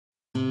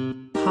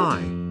Hi.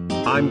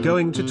 I'm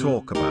going to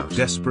talk about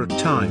desperate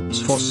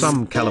times for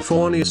some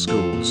California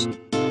schools.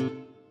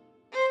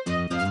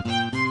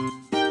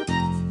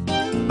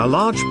 A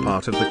large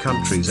part of the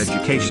country's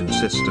education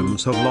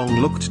systems have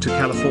long looked to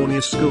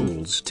California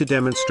schools to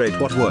demonstrate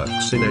what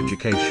works in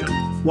education.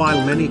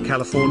 While many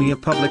California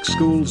public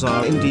schools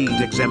are indeed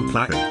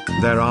exemplary,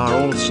 there are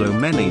also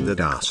many that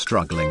are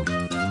struggling.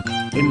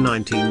 In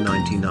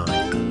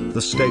 1999,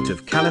 the state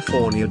of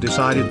California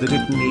decided that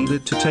it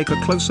needed to take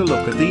a closer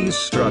look at these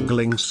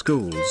struggling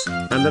schools,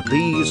 and that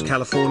these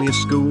California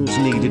schools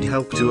needed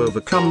help to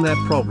overcome their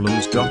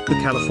problems. The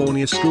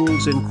California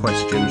schools in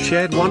question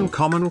shared one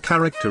common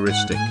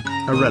characteristic: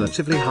 a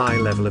relatively high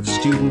level of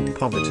student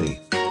poverty.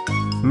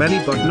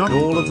 Many but not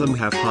all of them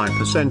have high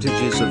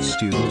percentages of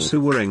students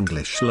who were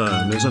English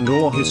learners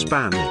and/or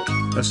Hispanic,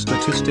 a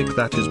statistic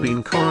that has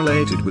been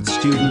correlated with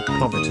student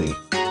poverty.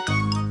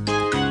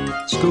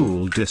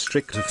 School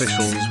district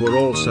officials were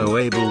also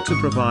able to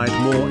provide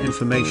more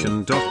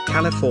information.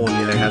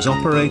 California has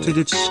operated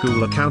its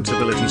school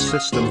accountability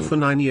system for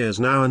 9 years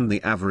now, and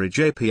the average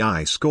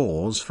API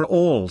scores for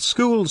all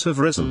schools have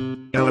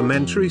risen.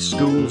 Elementary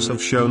schools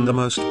have shown the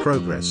most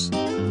progress.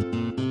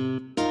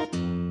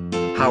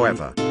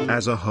 However,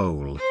 as a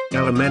whole,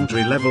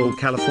 elementary-level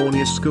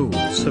California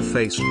schools have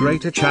faced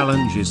greater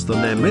challenges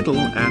than their middle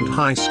and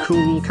high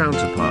school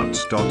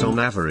counterparts. On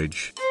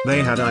average,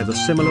 they had either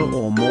similar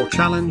or more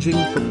challenging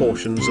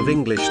proportions of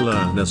English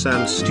learners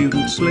and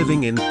students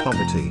living in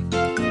poverty.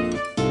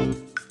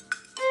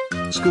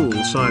 School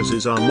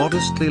sizes are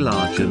modestly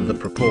large, and the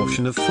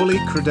proportion of fully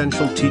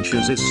credentialed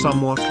teachers is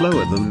somewhat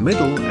lower than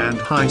middle and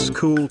high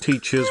school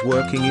teachers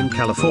working in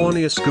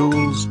California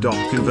schools.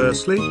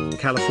 Conversely,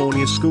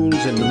 California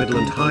schools in the middle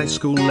and high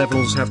school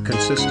levels have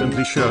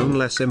consistently shown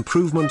less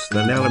improvement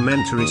than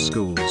elementary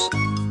schools.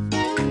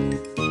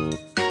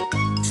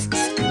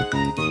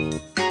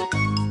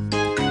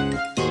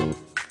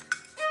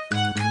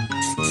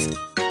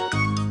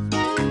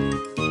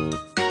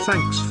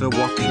 Thanks for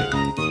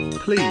watching.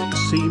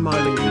 Please see my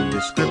link in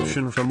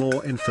description for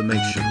more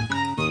information.